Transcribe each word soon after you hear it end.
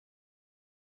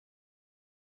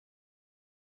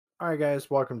All right, guys,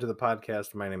 welcome to the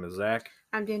podcast. My name is Zach,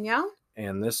 I'm Danielle,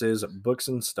 and this is Books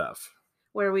and Stuff.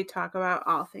 where we talk about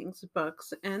all things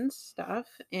books and stuff.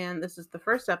 And this is the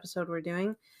first episode we're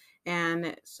doing.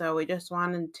 And so we just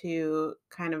wanted to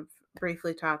kind of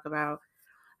briefly talk about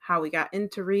how we got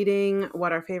into reading,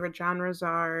 what our favorite genres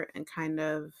are, and kind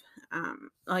of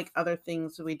like other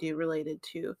things we do related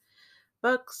to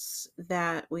books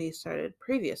that we started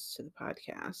previous to the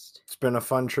podcast. It's been a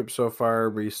fun trip so far.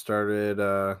 We started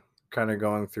kind of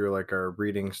going through like our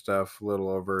reading stuff a little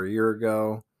over a year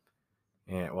ago.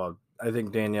 And well, I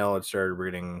think Danielle had started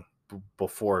reading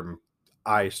before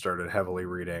I started heavily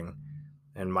reading,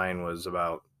 and mine was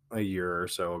about a year or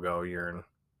so ago, a year and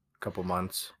a couple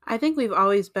months. I think we've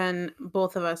always been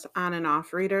both of us on and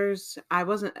off readers. I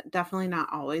wasn't definitely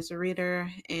not always a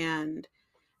reader, and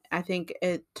I think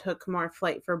it took more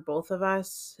flight for both of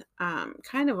us.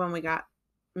 Kind of when we got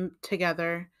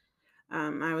together,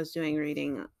 I was doing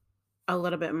reading a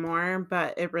little bit more,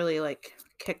 but it really like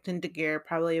kicked into gear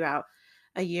probably about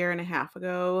a year and a half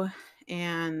ago,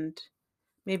 and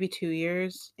maybe 2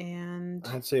 years. And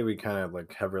I'd say we kind of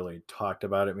like heavily talked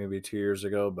about it maybe 2 years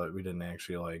ago, but we didn't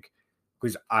actually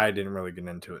because I didn't really get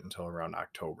into it until around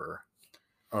October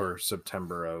or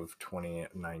September of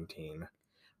 2019.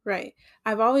 right,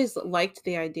 I've always liked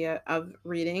the idea of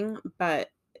reading,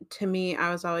 but to me,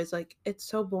 I was always like, it's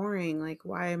so boring. Like,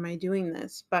 why am I doing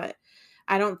this? But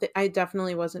I don't think I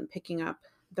definitely wasn't picking up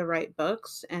the right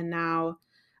books. And now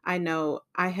I know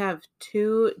I have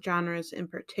two genres in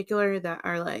particular that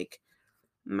are like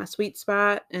my sweet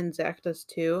spot, and Zach does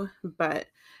too. But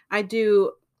I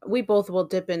do, we both will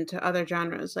dip into other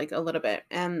genres like a little bit.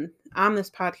 And on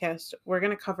this podcast, we're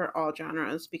going to cover all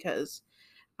genres because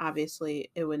obviously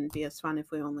it wouldn't be as fun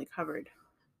if we only covered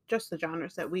just the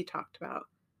genres that we talked about.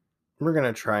 We're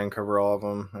going to try and cover all of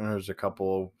them. And there's a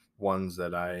couple ones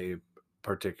that I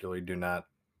particularly do not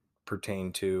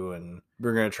pertain to. And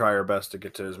we're going to try our best to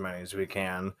get to as many as we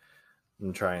can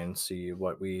and try and see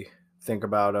what we think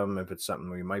about them, if it's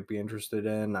something we might be interested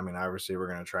in. I mean, obviously, we're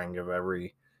going to try and give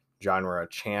every genre a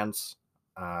chance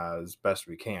as best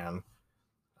we can.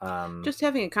 Just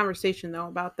having a conversation though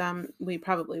about them, we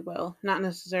probably will. Not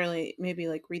necessarily maybe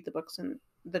like read the books and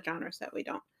the genres that we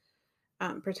don't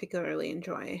particularly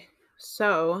enjoy.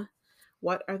 So,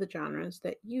 what are the genres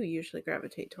that you usually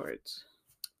gravitate towards?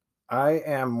 I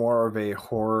am more of a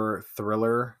horror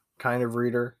thriller kind of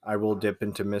reader. I will dip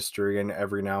into mystery and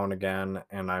every now and again,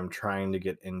 and I'm trying to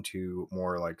get into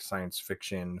more like science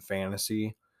fiction,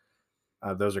 fantasy.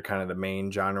 Those are kind of the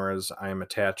main genres I am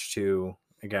attached to.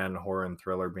 Again, horror and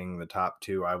thriller being the top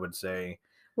two, I would say.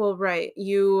 Well, right.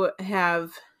 You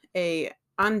have a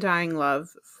undying love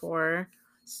for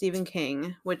Stephen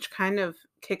King, which kind of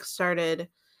kickstarted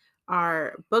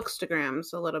our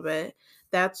bookstagrams a little bit.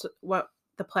 That's what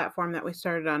the platform that we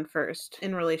started on first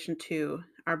in relation to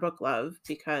our book love,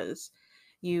 because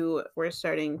you were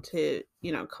starting to,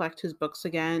 collect his books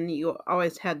again. You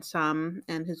always had some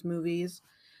and his movies,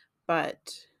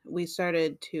 but you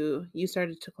started to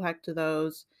collect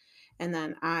those, and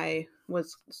then I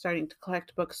was starting to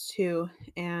collect books too,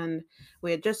 and we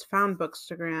had just found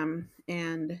Bookstagram,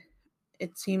 and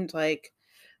it seemed like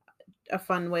a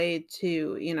fun way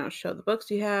to, show the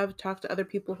books you have, talk to other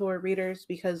people who are readers,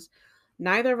 because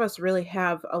neither of us really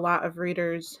have a lot of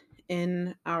readers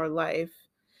in our life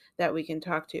that we can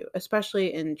talk to,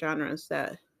 especially in genres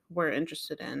that we're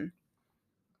interested in.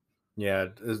 Yeah,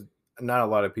 there's not a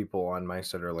lot of people on my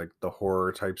set are like the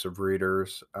horror types of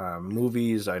readers.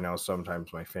 Movies, I know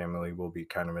sometimes my family will be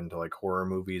kind of into like horror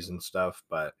movies and stuff,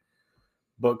 but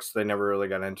books, they never really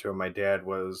got into. My dad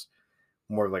was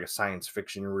more of like a science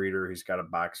fiction reader. He's got a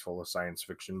box full of science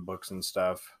fiction books and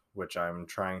stuff, which I'm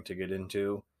trying to get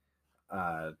into.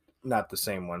 Uh, Not the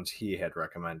same ones he had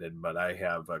recommended, but I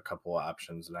have a couple of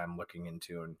options that I'm looking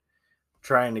into and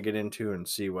trying to get into and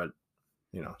see what,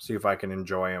 see if I can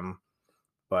enjoy them.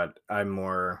 But I'm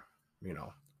more, you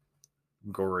know,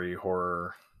 gory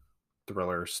horror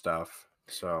thriller stuff.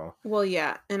 So Well,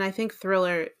 yeah, and I think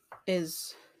thriller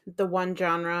is the one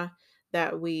genre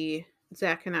that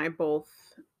Zach and I both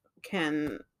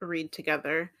can read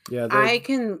together. yeah, I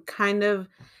can kind of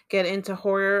get into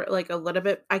horror like a little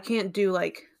bit. I can't do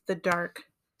like the dark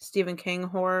Stephen King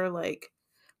horror, like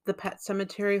the Pet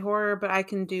Cemetery horror, but I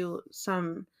can do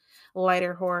some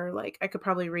lighter horror. Like I could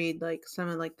probably read like some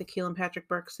of like the Keelan Patrick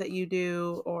Burks that you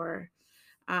do, or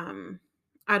um,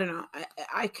 I don't know.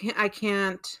 I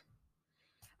can't.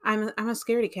 I'm a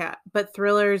scaredy cat, but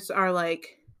thrillers are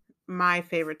like my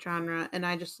favorite genre, and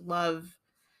I just love.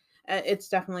 It's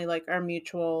definitely like our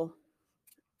mutual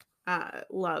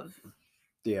love.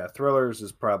 yeah, thrillers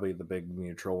is probably the big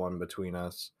mutual one between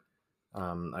us.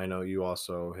 I know you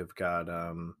also have got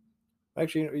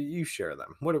actually you share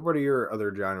them. What are your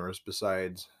other genres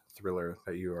besides thriller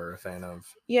that you are a fan of?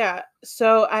 Yeah,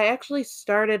 so I actually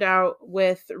started out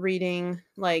with reading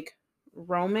like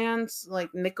romance,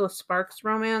 like Nicholas Sparks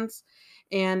romance,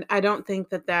 and I don't think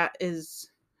that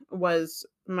was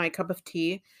my cup of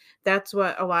tea. That's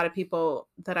what a lot of people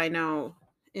that I know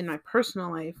in my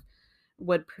personal life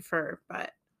would prefer,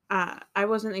 but I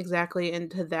wasn't exactly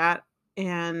into that,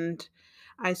 and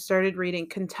I started reading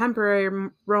contemporary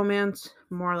romance,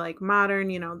 more like modern,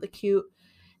 the cute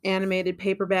animated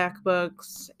paperback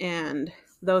books, and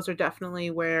those are definitely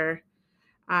where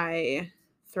I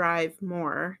thrive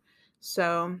more.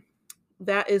 So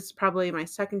that is probably my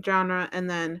second genre, and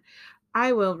then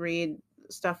I will read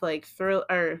stuff like thrill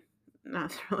or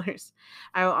not thrillers.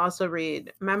 I will also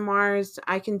read memoirs.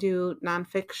 I can do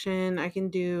nonfiction. I can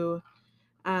do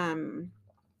um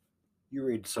You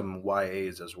read some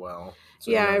YAs as well,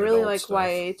 so yeah, I young really adult like stuff.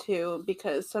 YA too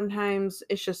because sometimes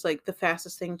it's just like the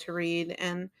fastest thing to read,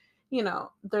 and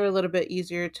they're a little bit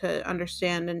easier to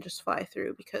understand and just fly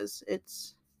through because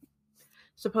it's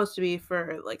supposed to be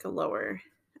for like a lower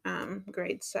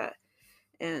grade set.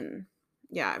 And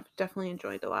yeah, I've definitely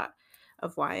enjoyed a lot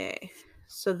of YA.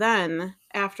 So then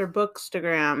after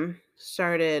Bookstagram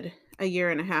started a year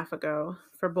and a half ago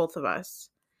for both of us,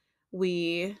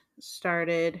 we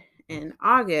started in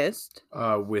August.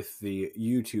 With the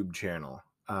YouTube channel.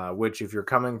 Which, if you're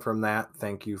coming from that,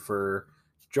 thank you for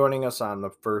joining us on the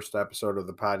first episode of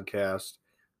the podcast.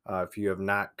 If you have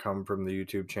not come from the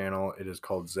YouTube channel, it is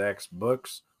called Zach's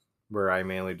Books, where I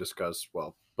mainly discuss,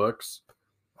 well, books,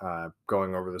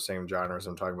 going over the same genres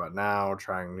I'm talking about now,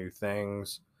 trying new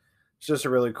things. It's just a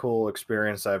really cool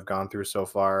experience I've gone through so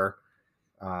far.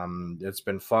 It's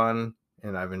been fun,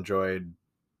 and I've enjoyed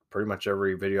pretty much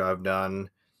every video I've done,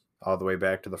 all the way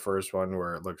back to the first one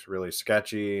where it looks really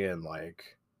sketchy and like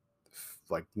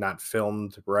not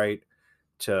filmed right,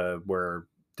 to where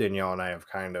Danielle and I have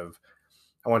kind of,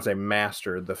 I won't say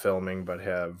mastered the filming, but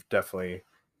have definitely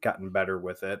gotten better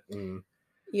with it. And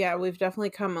Yeah, we've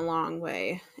definitely come a long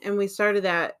way. And we started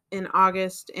that in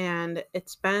August, and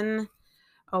it's been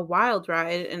a wild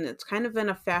ride, and it's kind of been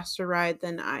a faster ride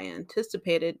than I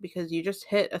anticipated because you just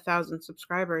hit 1,000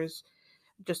 subscribers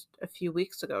just a few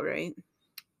weeks ago, right?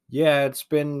 yeah, it's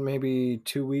been maybe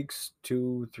 2 weeks,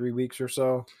 3 weeks or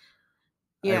so.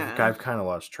 Yeah. I've kind of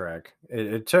lost track.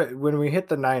 It took, when we hit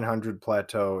the 900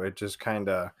 plateau, it just kind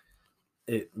of,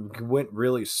 it went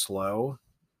really slow,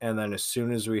 and then as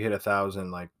soon as we hit 1,000,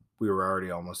 like we were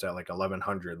already almost at like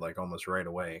 1,100, like almost right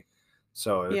away.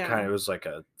 So it kind Yeah. of, it was like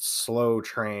a slow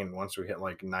train. Once we hit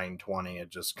like 920, it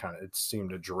just kind of, it seemed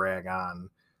to drag on,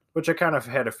 which I kind of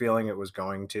had a feeling it was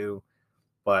going to.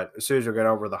 But as soon as we got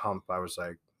over the hump, I was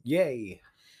like, yay.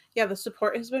 Yeah, the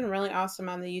support has been really awesome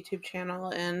on the YouTube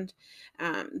channel, and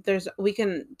there's we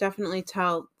can definitely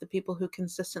tell the people who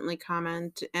consistently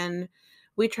comment, and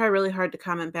we try really hard to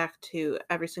comment back to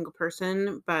every single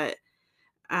person, but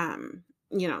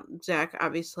Zach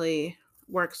obviously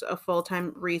works a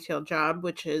full-time retail job,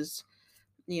 which is,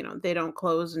 they don't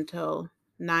close until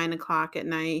 9 o'clock at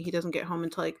night. He doesn't get home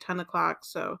until like 10 o'clock.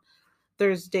 So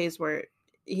there's days where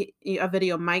a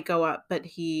video might go up, but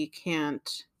he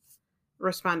can't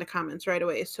respond to comments right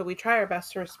away. So we try our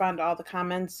best to respond to all the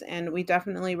comments, and we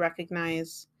definitely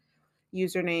recognize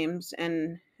usernames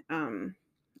and um,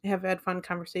 have had fun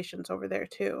conversations over there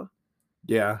too.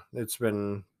 Yeah, it's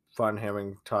been fun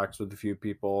having talks with a few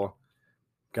people,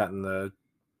 gotten the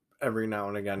every now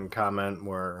and again comment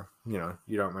where, you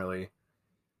don't really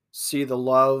see the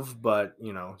love, but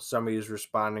somebody's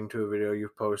responding to a video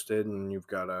you've posted, and you've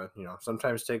got to,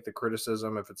 sometimes take the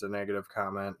criticism if it's a negative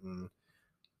comment, and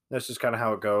that's just kind of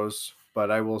how it goes. But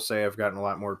I will say I've gotten a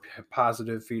lot more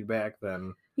positive feedback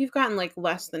than, You've gotten like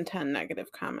less than 10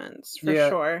 negative comments for yeah,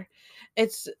 sure.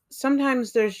 It's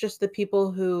sometimes there's just the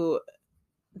people who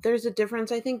there's a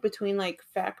difference, I think, between like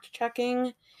fact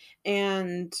checking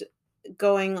and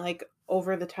going like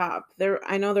over the top.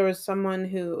 I know there was someone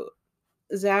who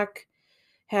Zach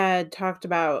had talked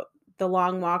about The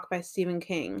Long Walk by Stephen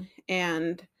King,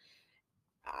 and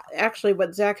actually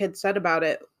what Zach had said about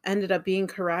it ended up being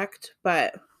correct,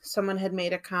 but someone had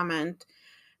made a comment.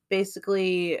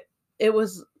 Basically, it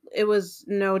was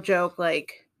no joke,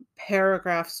 like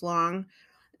paragraphs long,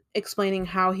 explaining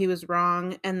how he was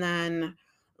wrong, and then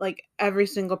like every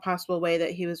single possible way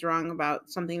that he was wrong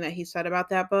about something that he said about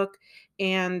that book,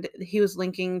 and he was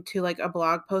linking to like a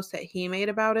blog post that he made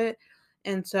about it.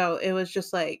 And so it was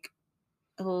just like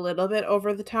a little bit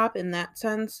over the top in that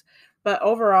sense, but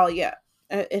overall, yeah,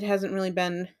 it hasn't really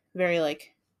been very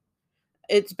like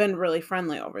it's been really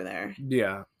friendly over there.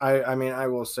 Yeah. I mean, I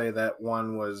will say that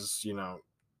one was,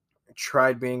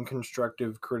 tried being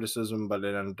constructive criticism, but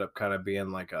it ended up kind of being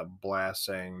like a blast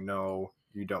saying, no,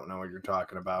 you don't know what you're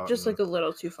talking about. Just And like a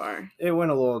little too far. it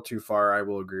went a little too far. I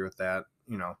will agree with that.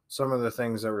 Some of the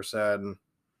things that were said,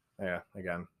 yeah,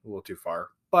 again, a little too far.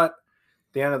 But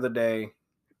at the end of the day,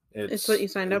 It's what it's, you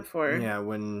signed up for. yeah,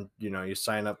 when, you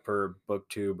sign up for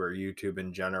BookTube or YouTube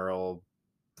in general,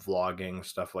 vlogging,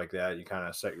 stuff like that, you kind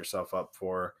of set yourself up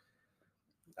for,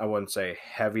 I wouldn't say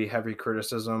heavy, heavy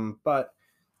criticism, but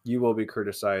you will be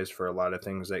criticized for a lot of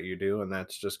things that you do. And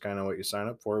that's just kind of what you sign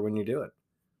up for when you do it.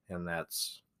 And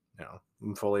that's,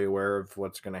 I'm fully aware of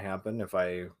what's going to happen if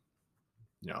I,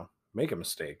 make a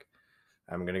mistake.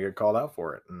 I'm going to get called out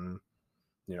for it. And,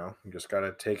 you just got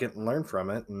to take it and learn from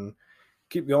it and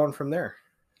keep going from there.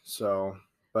 So,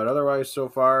 but otherwise, so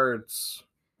far, it's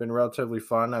been relatively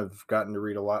fun. I've gotten to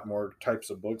read a lot more types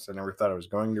of books I never thought I was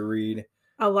going to read.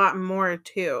 A lot more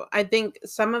too. I think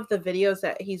some of the videos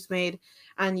that he's made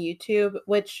on YouTube,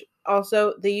 which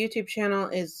also the YouTube channel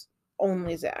is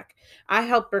only Zach. I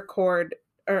help record,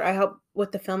 or I help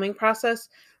with the filming process,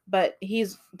 but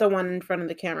he's the one in front of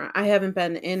the camera. I haven't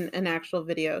been in an actual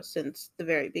video since the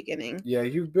very beginning. Yeah,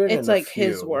 you've been It's in a like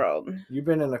his few. world. You've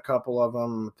been in a couple of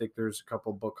them. I think there's a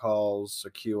couple book hauls,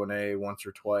 a Q&A once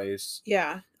or twice.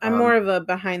 Yeah, I'm more of a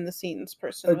behind the scenes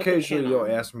person. Occasionally with the you'll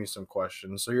channel. ask me some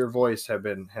questions. So your voice has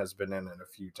been in it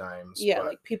a few times. Yeah, But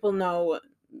like people know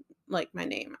like my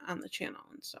name on the channel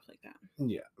and stuff like that.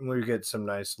 yeah, we get some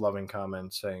nice loving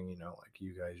comments saying, like,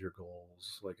 you guys, your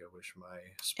goals. Like, I wish my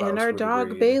spouse And our would dog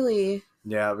read. Bailey.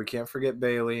 Yeah, we can't forget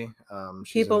Bailey.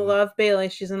 People love Bailey.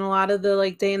 She's in a lot of the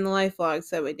like day in the life vlogs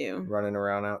that we do. Running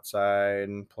around outside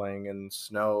and playing in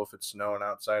snow if it's snowing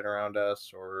outside around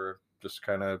us, or just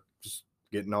kind of just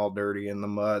getting all dirty in the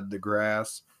mud, the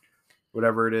grass,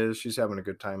 whatever it is. She's having a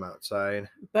good time outside.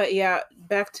 But yeah,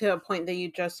 back to a point that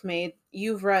you just made.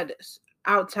 You've read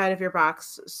outside of your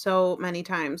box so many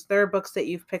times. There are books that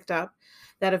you've picked up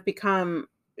that have become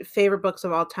favorite books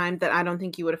of all time that I don't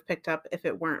think you would have picked up if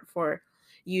it weren't for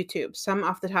YouTube. Some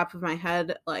off the top of my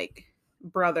head, like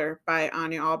Brother by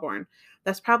Anya Alborn.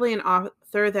 That's probably an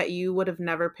author that you would have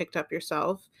never picked up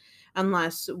yourself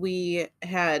unless we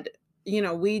had,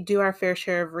 we do our fair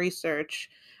share of research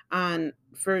on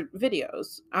for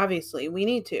videos. Obviously, we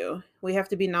need to. We have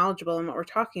to be knowledgeable in what we're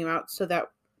talking about so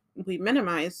that we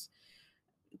minimize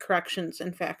corrections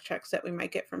and fact checks that we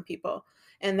might get from people.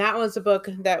 And that was a book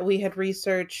that we had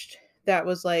researched that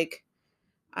was like,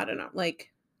 I don't know,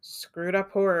 like screwed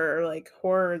up horror, or like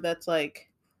horror that's like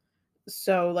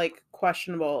so like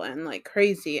questionable and like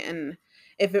crazy. And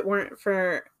if it weren't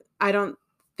for, I don't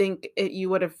think you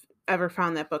would have ever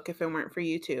found that book if it weren't for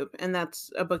YouTube. And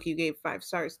that's a book you gave 5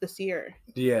 stars this year.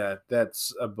 Yeah,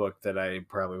 that's a book that I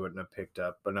probably wouldn't have picked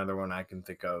up. Another one I can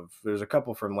think of. There's a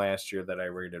couple from last year that I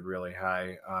rated really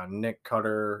high. Nick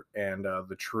Cutter and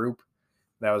The Troop.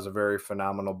 That was a very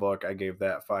phenomenal book. I gave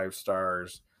that 5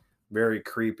 stars. Very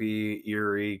creepy,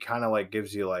 eerie, kind of like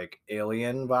gives you like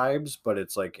Alien vibes, but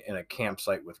it's like in a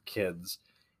campsite with kids,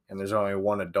 and there's only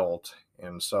one adult,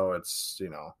 and so it's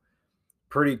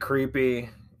pretty creepy,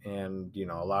 and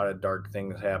a lot of dark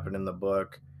things happen in the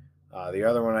book. The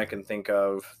other one I can think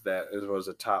of that was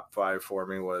a top 5 for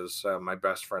me was My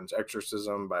Best Friend's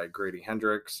Exorcism by Grady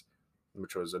Hendrix,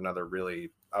 which was another really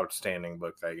outstanding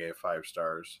book that I gave 5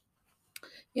 stars.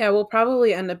 Yeah, we'll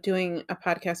probably end up doing a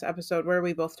podcast episode where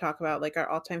we both talk about like our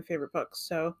all-time favorite books.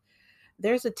 So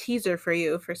there's a teaser for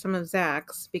you for some of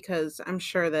Zach's, because I'm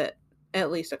sure that at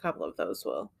least a couple of those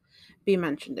will be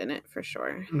mentioned in it for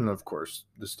sure. And of course,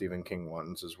 the Stephen King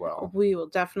ones as well. We will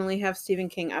definitely have Stephen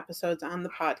King episodes on the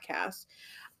podcast.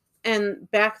 And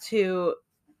back to,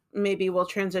 maybe we'll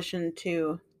transition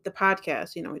to the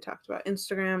podcast. We talked about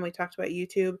Instagram, we talked about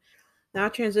YouTube. Now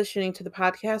transitioning to the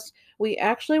podcast, we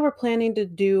actually were planning to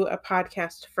do a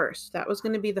podcast first. That was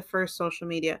going to be the first social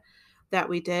media that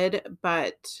we did,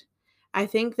 but I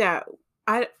think that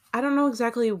I don't know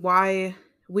exactly why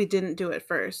we didn't do it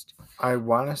first. I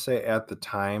want to say at the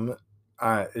time,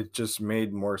 it just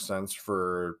made more sense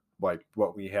for like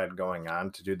what we had going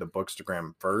on to do the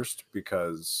Bookstagram first,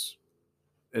 because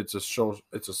it's a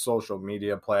social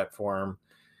media platform.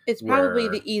 It's probably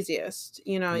the easiest.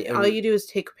 All you do is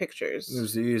take pictures. It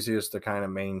was the easiest to kind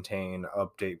of maintain,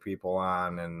 update people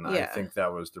on, and I think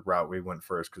that was the route we went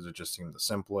first because it just seemed the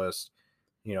simplest.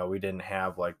 We didn't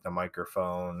have like the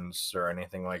microphones or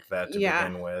anything like that to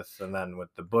begin with. And then with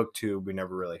the BookTube, we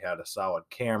never really had a solid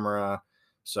camera.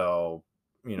 So,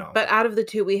 But out of the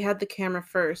two, we had the camera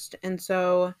first. And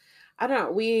so, I don't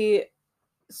know, we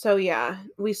So yeah,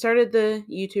 we started the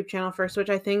YouTube channel first, which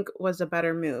I think was a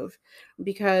better move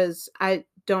because I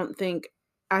think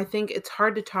it's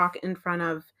hard to talk in front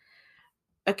of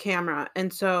a camera.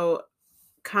 And so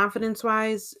confidence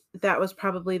wise, that was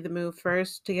probably the move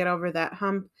first to get over that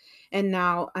hump. And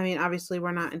now, I mean, obviously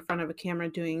we're not in front of a camera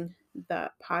doing the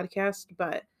podcast,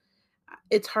 but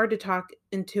it's hard to talk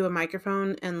into a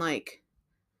microphone and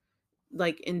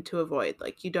into a void.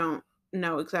 Like you don't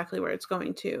know exactly where it's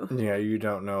going to. Yeah, you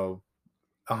don't know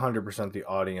 100% the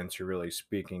audience you're really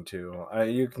speaking to.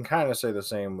 You can kind of say the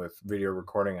same with video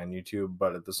recording on YouTube,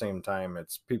 but at the same time,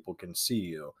 it's people can see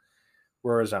you.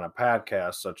 Whereas on a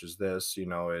podcast such as this,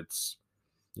 it's,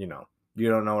 you know, you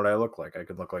don't know what I look like. I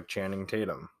could look like Channing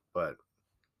Tatum, but,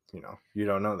 you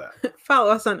don't know that.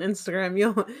 Follow us on Instagram,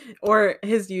 you'll or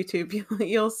his YouTube,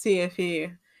 you'll see if he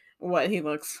what he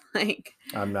looks like.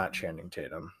 I'm not Channing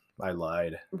Tatum. I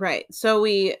lied. Right. So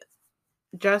we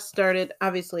just started,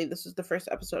 obviously this is the first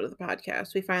episode of the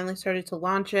podcast. We finally started to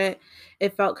launch it.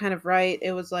 It felt kind of right.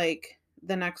 It was like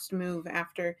the next move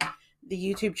after the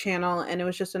YouTube channel, and it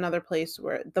was just another place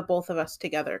where the both of us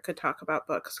together could talk about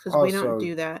books because we don't Also,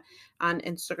 do that on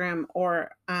Instagram or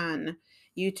on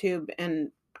YouTube. And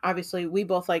obviously we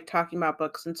both like talking about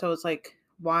books, and so it's like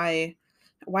why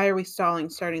are we stalling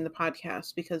starting the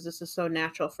podcast, because this is so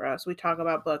natural for us. We talk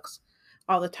about books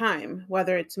all the time,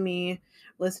 whether it's me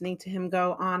listening to him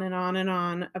go on and on and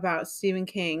on about Stephen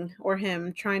King, or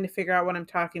him trying to figure out what I'm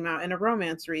talking about in a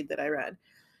romance read that I read.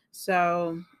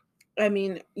 So, I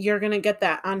mean, you're going to get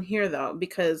that on here though,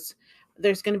 because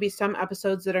there's going to be some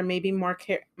episodes that are maybe more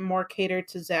catered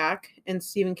to Zach and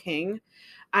Stephen King.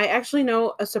 I actually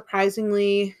know a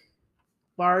surprisingly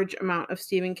large amount of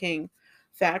Stephen King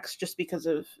facts just because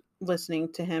of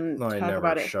listening to him I talk never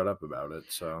about it. shut up about it,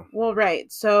 so. Well,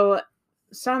 right. So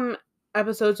some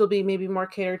episodes will be maybe more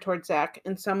catered towards Zach,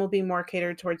 and some will be more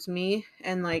catered towards me.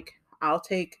 And like, I'll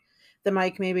take the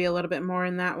mic maybe a little bit more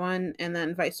in that one, and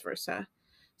then vice versa.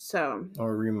 So,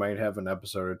 Or we might have an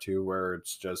episode or two where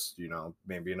it's just,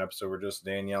 maybe an episode where just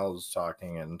Danielle's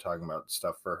talking about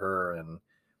stuff for her, and,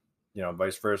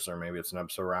 vice versa. Or maybe it's an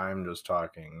episode where I'm just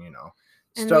talking, and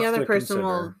the stuff other to person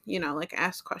consider. will, like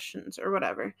ask questions or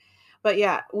whatever. But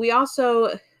yeah, we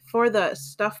also, for the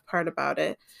stuff part about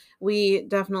it, we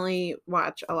definitely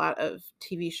watch a lot of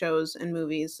TV shows and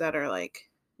movies that are like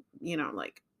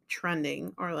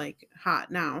trending or like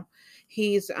hot now.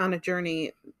 He's on a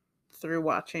journey through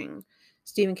watching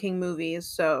Stephen King movies.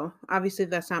 So obviously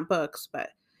that's not books, but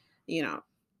you know,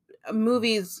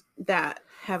 movies that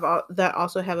that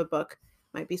also have a book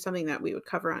might be something that we would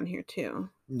cover on here too.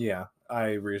 Yeah,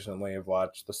 I recently have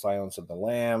watched The Silence of the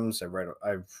Lambs.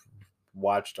 I've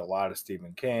watched a lot of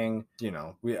Stephen King.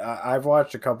 I've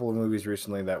watched a couple of movies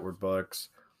recently that were books,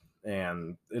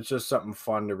 and it's just something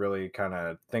fun to really kind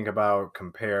of think about,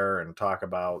 compare, and talk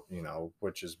about.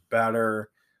 Which is better.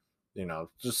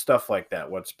 Just stuff like that.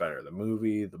 What's better, the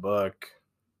movie, the book?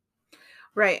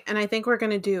 Right. And I think we're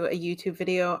going to do a YouTube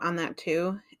video on that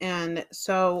too. And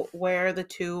so where the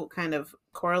two kind of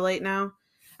correlate now,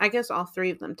 I guess all three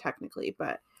of them technically,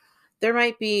 but there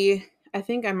might be, I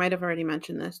think I might have already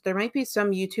mentioned this. There might be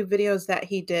some YouTube videos that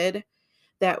he did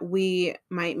that we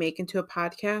might make into a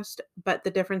podcast, but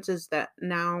the difference is that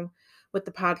now with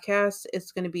the podcast,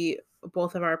 it's going to be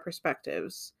both of our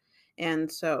perspectives.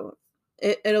 And so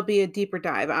it'll be a deeper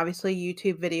dive. Obviously,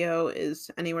 YouTube video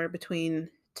is anywhere between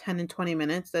 10 and 20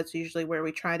 minutes. That's usually where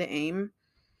we try to aim.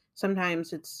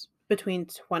 Sometimes it's between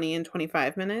 20 and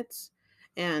 25 minutes.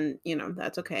 And,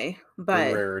 that's okay. The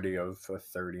But rarity of a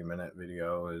 30-minute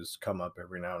video has come up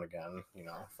every now and again.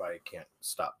 If I can't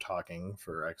stop talking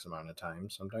for X amount of time,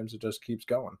 sometimes it just keeps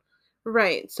going.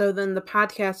 right. So then the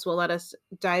podcast will let us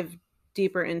dive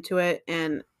deeper into it,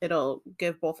 and it'll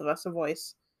give both of us a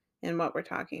voice in what we're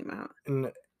talking about.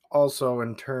 And also,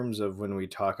 in terms of when we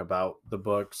talk about the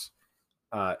books,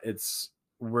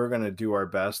 we're going to do our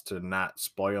best to not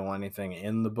spoil anything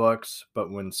in the books,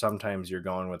 but when sometimes you're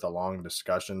going with a long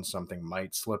discussion, something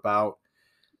might slip out.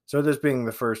 So this being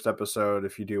the first episode,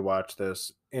 if you do watch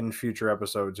this, in future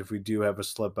episodes, if we do have a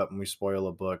slip up and we spoil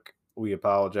a book, we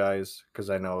apologize,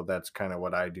 because I know that's kind of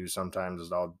what I do sometimes.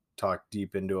 Is I'll talk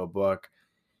deep into a book,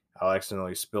 I'll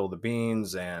accidentally spill the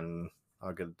beans, and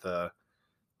I'll get the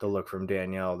look from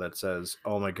Danielle that says,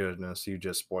 "Oh my goodness, you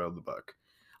just spoiled the book."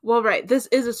 Well, right. This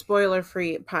is a spoiler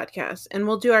free podcast, and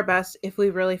we'll do our best if we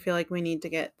really feel like we need to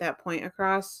get that point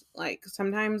across. Like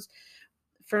sometimes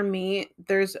for me,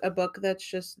 there's a book that's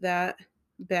just that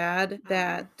bad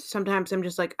that sometimes I'm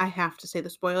just like, I have to say the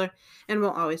spoiler, and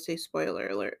we'll always say spoiler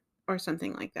alert or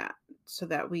something like that so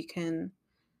that we can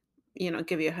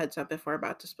give you a heads up if we're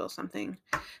about to spill something.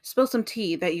 Spill some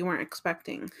tea that you weren't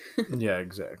expecting. Yeah,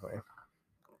 exactly.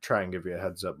 Try and give you a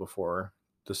heads up before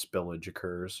the spillage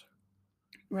occurs.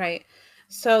 Right.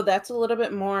 So that's a little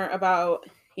bit more about,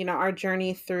 our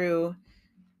journey through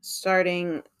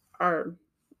starting our,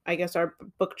 I guess, our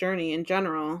book journey in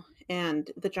general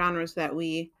and the genres that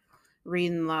we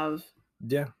read and love.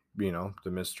 Yeah, the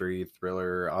mystery,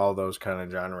 thriller, all those kind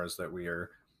of genres that we are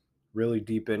really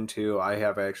deep into. I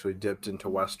have actually dipped into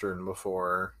Western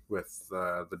before with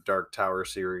the Dark Tower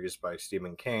series by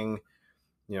Stephen King.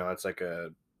 It's like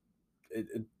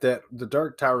that the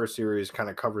Dark Tower series kind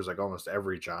of covers like almost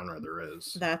every genre there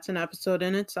is. That's an episode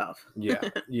in itself. Yeah.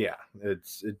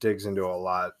 It digs into a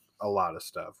lot of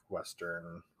stuff: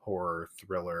 Western, horror,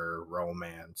 thriller,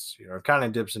 romance. It kind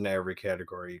of dips into every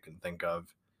category you can think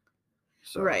of.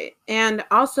 So Right. And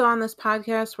also on this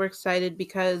podcast, we're excited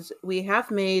because we have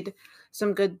made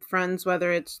some good friends,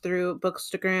 whether it's through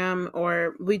Bookstagram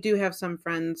or we do have some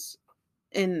friends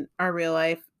in our real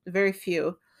life, very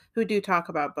few, who do talk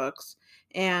about books.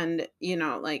 And,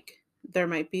 like there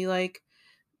might be like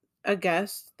a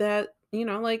guest that,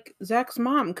 like Zach's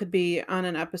mom could be on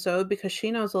an episode because she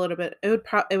knows a little bit.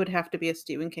 It would have to be a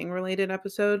Stephen King related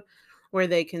episode where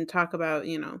they can talk about,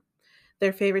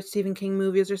 their favorite Stephen King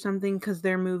movies or something because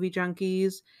they're movie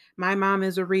junkies. My mom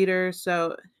is a reader,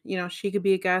 so she could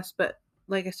be a guest. But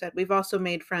like I said, we've also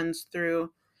made friends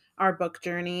through our book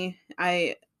journey.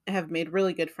 I have made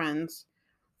really good friends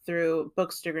through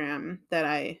Bookstagram that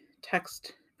I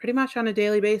text pretty much on a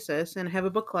daily basis and have a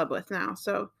book club with now.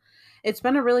 So it's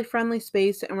been a really friendly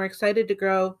space, and we're excited to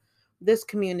grow this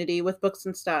community with books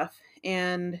and stuff.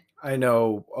 And I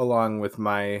know, along with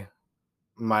my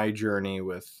journey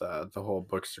with the whole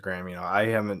Bookstagram, I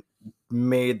haven't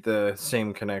made the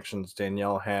same connections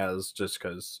Danielle has, just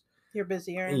because, you're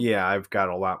busier. yeah, I've got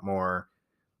a lot more,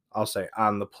 I'll say,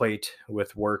 on the plate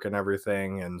with work and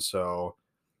everything. And so,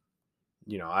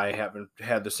 I haven't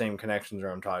had the same connections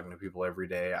where I'm talking to people every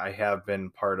day. I have been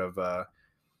part of a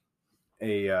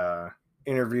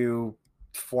interview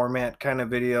format kind of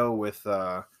video with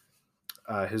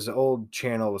his old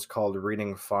channel was called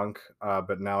Reading Funk,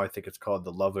 but now I think it's called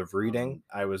The Love of Reading.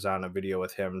 I was on a video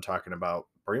with him talking about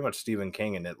pretty much Stephen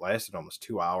King, and it lasted almost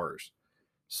 2 hours.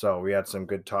 So we had some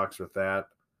good talks with that.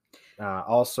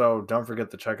 Also, don't forget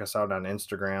to check us out on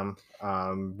Instagram.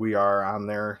 We are on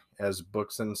there as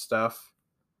Books and Stuff.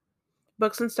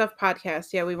 Books and Stuff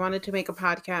podcast. Yeah, we wanted to make a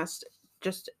podcast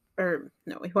or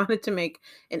no, we wanted to make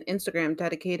an Instagram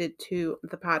dedicated to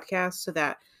the podcast so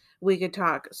that we could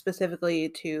talk specifically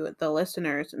to the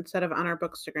listeners instead of on our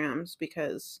Bookstagrams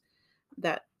because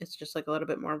that it's just like a little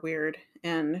bit more weird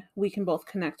and we can both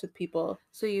connect with people.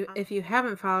 So if you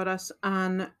haven't followed us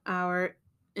on our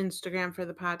Instagram for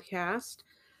the podcast,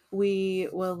 we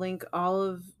will link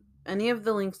any of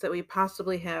the links that we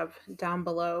possibly have down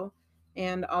below,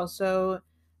 and also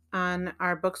on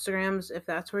our Bookstagrams, if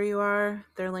that's where you are,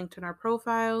 they're linked in our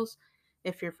profiles.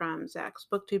 If you're from Zach's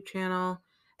BookTube channel,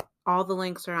 all the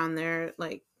links are on there.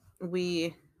 Like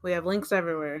we have links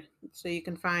everywhere, so you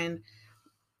can find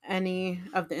any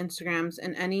of the Instagrams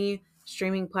and any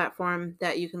streaming platform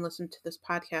that you can listen to this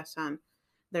podcast on.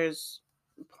 There's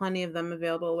plenty of them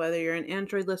available, whether you're an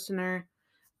Android listener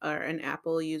or an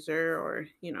Apple user, or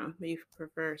you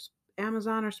prefer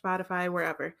Amazon or Spotify,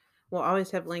 wherever. We'll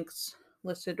always have links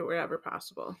listed wherever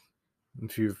possible.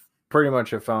 If you've pretty much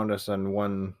have found us on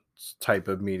one type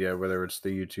of media, whether it's the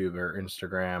YouTube or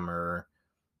Instagram or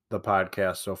the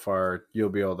podcast so far, you'll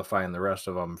be able to find the rest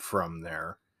of them from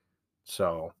there.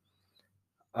 So,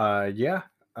 yeah.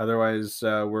 Otherwise,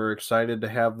 we're excited to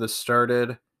have this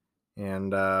started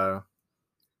and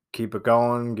keep it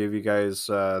going. Give you guys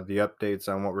the updates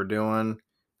on what we're doing.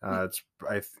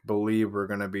 Believe we're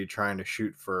going to be trying to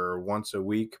shoot for once a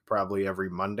week, probably every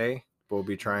Monday. We'll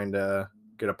be trying to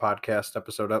get a podcast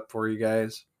episode up for you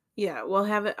guys. Yeah, we'll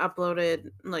have it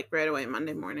uploaded like right away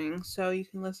Monday morning, so you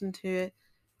can listen to it,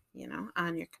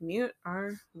 on your commute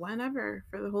or whenever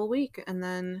for the whole week. And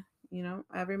then,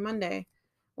 every Monday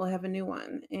we'll have a new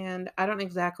one. And I don't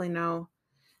exactly know.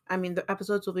 I mean, the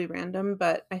episodes will be random,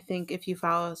 but I think if you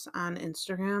follow us on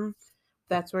Instagram,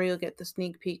 that's where you'll get the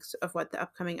sneak peeks of what the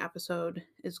upcoming episode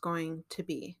is going to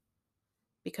be.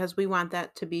 Because we want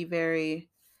that to be very,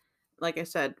 like I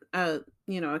said, a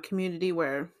community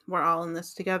where we're all in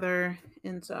this together.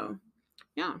 And so,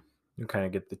 yeah. You kind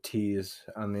of get the tease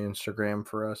on the Instagram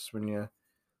for us when you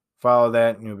follow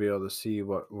that, and you'll be able to see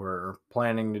what we're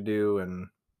planning to do. And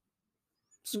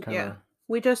it's kind of, Yeah,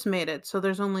 we just made it, so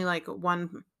there's only like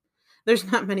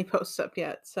there's not many posts up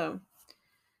yet. So,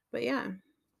 but yeah,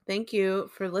 thank you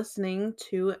for listening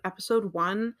to episode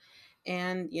 1.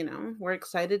 And, we're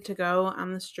excited to go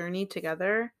on this journey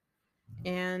together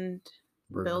and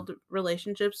We're build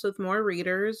relationships with more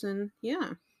readers. And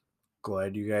yeah,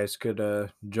 glad you guys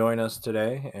could join us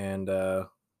today, and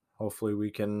hopefully we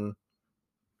can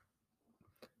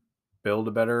build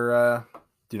a better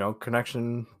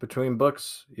connection between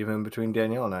books, even between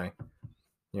Danielle and I.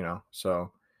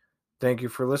 So thank you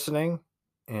for listening,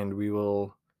 and we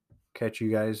will catch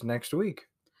you guys next week.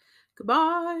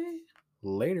 goodbye.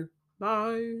 Later.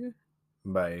 Bye.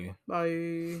 Bye.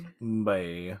 Bye.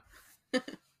 Bye.